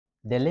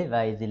The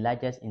liver is the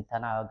largest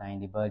internal organ in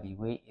the body,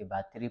 weighs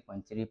about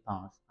 3.3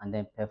 pounds, and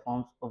then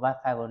performs over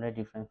 500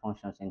 different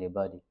functions in the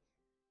body.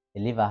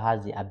 The liver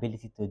has the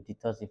ability to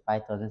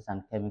detoxify toxins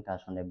and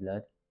chemicals from the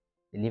blood.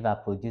 The liver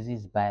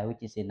produces bile,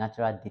 which is a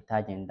natural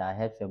detergent that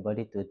helps your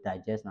body to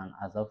digest and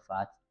absorb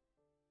fat.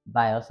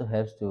 Bile also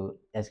helps to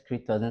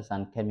excrete toxins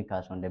and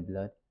chemicals from the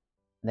blood.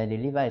 Then the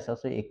liver is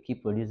also a key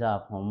producer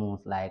of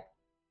hormones like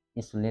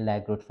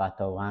insulin-like growth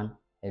factor 1,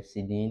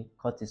 hepcidin,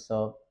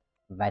 cortisol,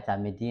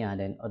 vitamin D, and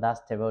then other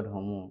steroid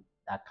hormones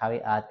that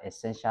carry out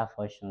essential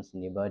functions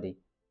in the body.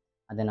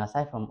 And then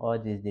aside from all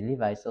this, the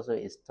liver is also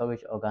a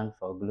storage organ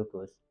for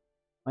glucose.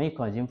 When you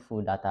consume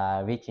food that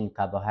are rich in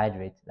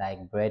carbohydrates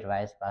like bread,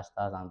 rice,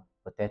 pastas, and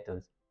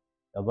potatoes,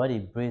 your body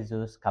breaks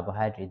those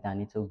carbohydrates down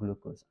into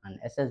glucose, and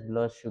excess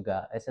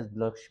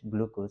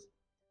glucose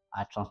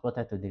are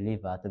transported to the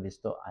liver to be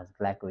stored as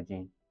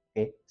glycogen.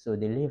 Okay, so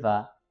the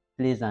liver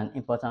plays an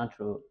important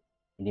role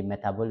in the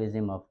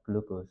metabolism of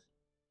glucose.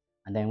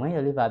 And then when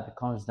your liver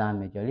becomes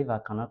damaged, your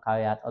liver cannot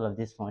carry out all of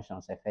these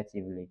functions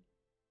effectively.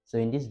 So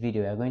in this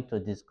video, we are going to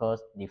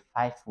discuss the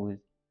 5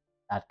 foods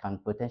that can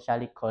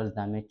potentially cause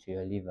damage to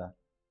your liver.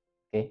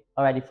 Okay,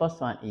 all right, the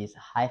first one is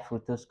high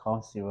fructose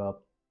corn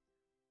syrup.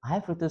 High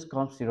fructose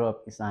corn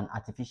syrup is an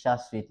artificial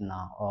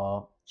sweetener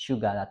or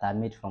sugar that are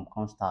made from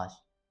cornstarch.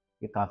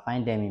 You can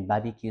find them in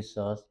barbecue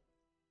sauce,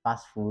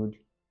 fast food,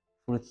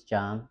 fruit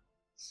jam,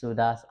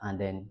 sodas,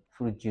 and then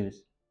fruit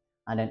juice.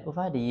 And then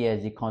over the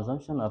years, the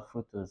consumption of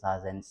fructose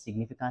has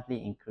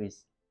significantly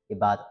increased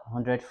about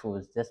 100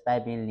 folds,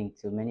 despite being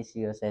linked to many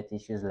serious health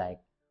issues like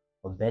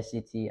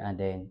obesity and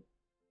then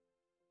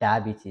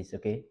diabetes.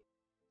 Okay,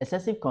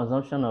 excessive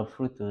consumption of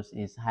fructose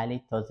is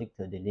highly toxic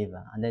to the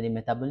liver, and then the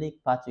metabolic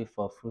pathway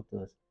for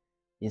fructose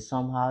is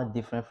somehow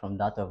different from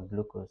that of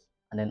glucose.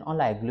 And then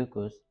unlike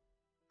glucose,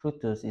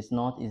 fructose is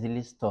not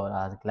easily stored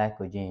as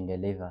glycogen in the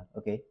liver.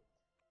 Okay,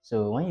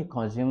 so when you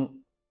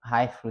consume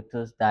high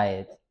fructose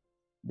diet,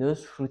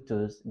 those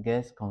fructose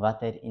gets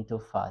converted into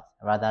fat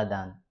rather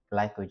than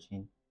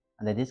glycogen,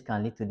 and then this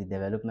can lead to the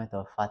development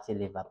of fatty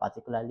liver,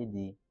 particularly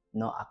the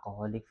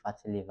non-alcoholic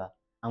fatty liver.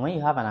 And when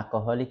you have an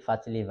alcoholic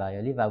fatty liver,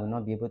 your liver will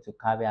not be able to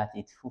carry out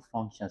its full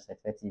functions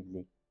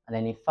effectively. And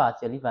then in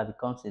fact, your liver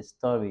becomes a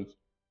storage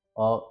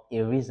or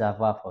a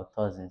reservoir for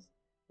toxins.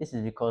 This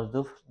is because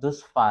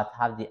those fats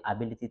have the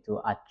ability to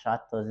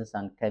attract toxins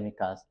and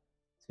chemicals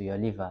to your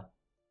liver.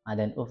 And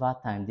then over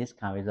time, this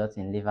can result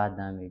in liver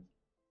damage.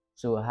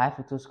 So high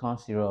fructose corn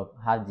syrup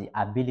has the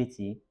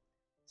ability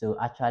to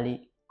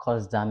actually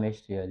cause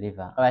damage to your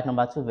liver. All right,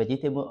 number two,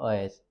 vegetable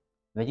oils.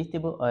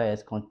 Vegetable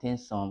oils contain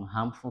some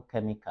harmful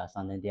chemicals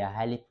and then they are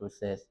highly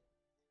processed.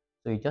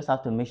 So you just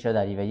have to make sure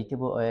that the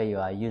vegetable oil you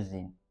are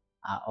using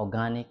are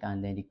organic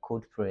and then the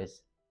cold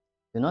press.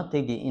 Do not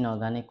take the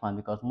inorganic one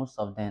because most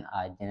of them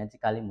are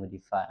genetically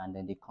modified and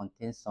then they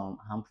contain some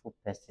harmful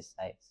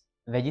pesticides.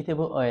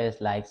 Vegetable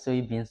oils like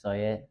soybeans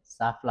oil,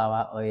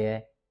 safflower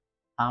oil,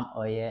 palm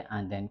oil,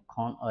 and then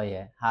corn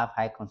oil have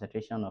high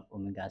concentration of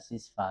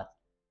omega-6 fat,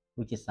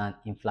 which is an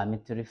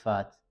inflammatory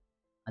fat,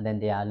 and then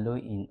they are low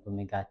in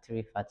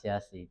omega-3 fatty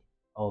acid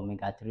or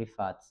omega-3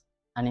 fats.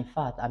 And in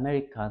fact,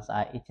 Americans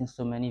are eating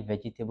so many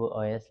vegetable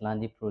oil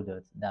slanty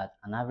products that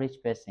an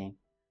average person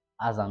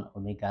has an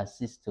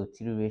omega-6 to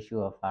 3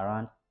 ratio of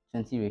around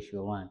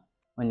 20:1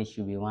 when it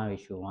should be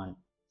 1:1.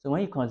 So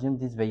when you consume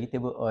these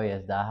vegetable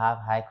oils that have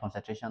high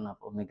concentration of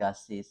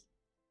omega-6,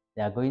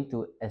 they are going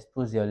to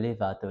expose your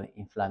liver to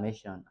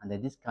inflammation, and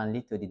then this can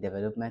lead to the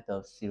development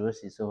of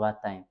cirrhosis over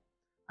time.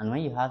 And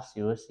when you have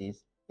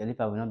cirrhosis, your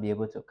liver will not be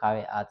able to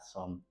carry out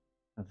some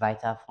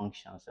vital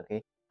functions.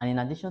 Okay, and in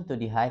addition to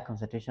the high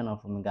concentration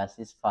of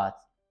omega-6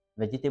 fats,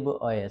 vegetable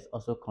oils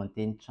also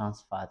contain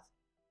trans fats,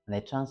 and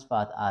the trans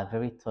fats are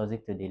very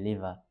toxic to the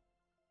liver.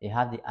 They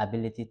have the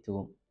ability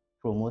to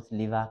promote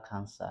liver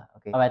cancer.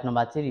 Okay, all right,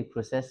 number three,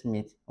 processed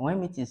meat. When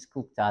meat is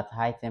cooked at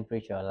high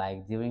temperature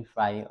like during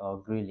frying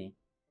or grilling,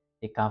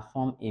 they can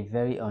form a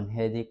very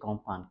unhealthy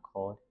compound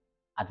called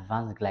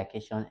advanced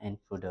glycation end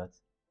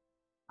products.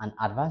 And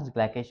advanced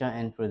glycation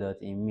end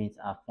products in meat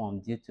are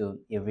formed due to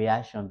a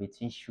reaction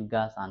between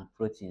sugars and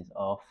proteins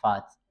or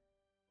fats.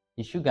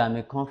 The sugar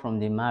may come from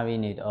the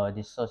marinade or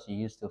the sauce you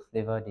use to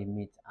flavor the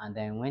meat, and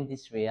then when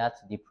this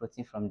reacts to the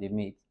protein from the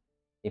meat,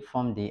 they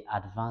form the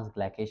advanced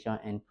glycation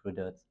end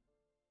products.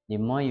 The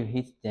more you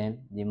heat them,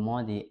 the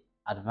more the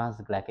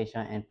advanced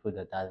glycation end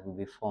product that will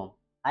be formed.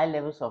 High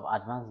levels of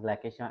advanced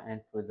glycation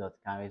end products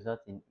can result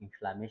in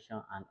inflammation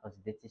and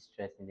oxidative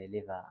stress in the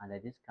liver, and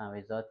this can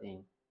result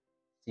in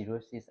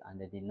cirrhosis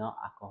and the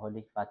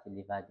non-alcoholic fatty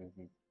liver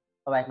disease.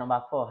 Alright,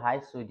 number four,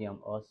 high sodium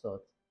or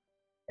salt.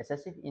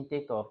 Excessive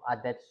intake of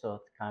added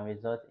salt can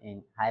result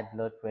in high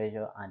blood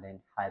pressure and then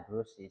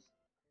fibrosis.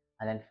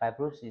 And then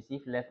fibrosis,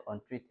 if left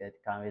untreated,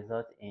 can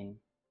result in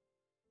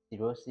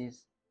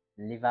cirrhosis,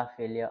 liver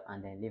failure,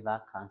 and then liver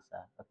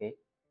cancer. Okay,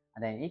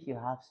 and then if you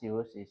have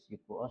cirrhosis, you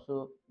could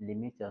also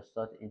limit your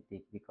salt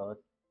intake because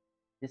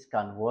this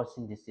can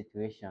worsen the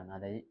situation,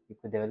 and then you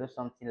could develop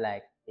something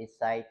like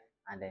aside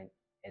and then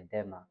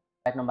edema.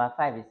 Right, number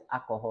five is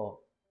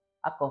alcohol.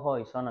 Alcohol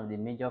is one of the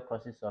major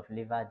causes of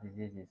liver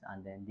diseases,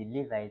 and then the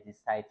liver is the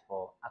site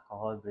for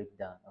alcohol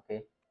breakdown.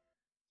 Okay,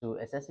 so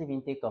excessive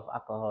intake of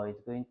alcohol is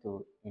going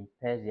to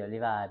impair your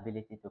liver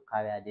ability to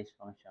carry out this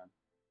function,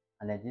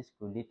 and then this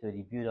could lead to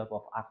the buildup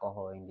of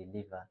alcohol in the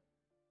liver.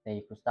 Then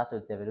you could start to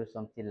develop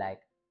something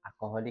like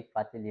alcoholic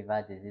fatty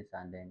liver disease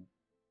and then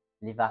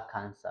liver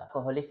cancer.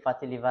 Alcoholic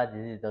fatty liver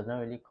disease does not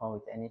really come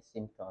with any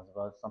symptoms,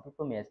 but some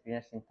people may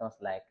experience symptoms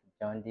like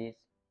jaundice,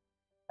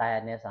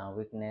 tiredness and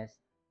weakness,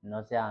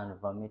 nausea and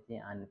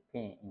vomiting, and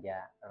pain in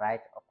their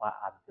right upper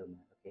abdomen.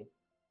 Okay,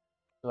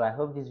 so I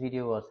hope this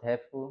video was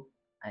helpful,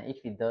 and if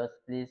it does,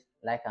 please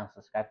like and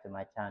subscribe to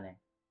my channel.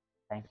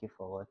 Thank you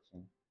for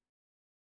watching.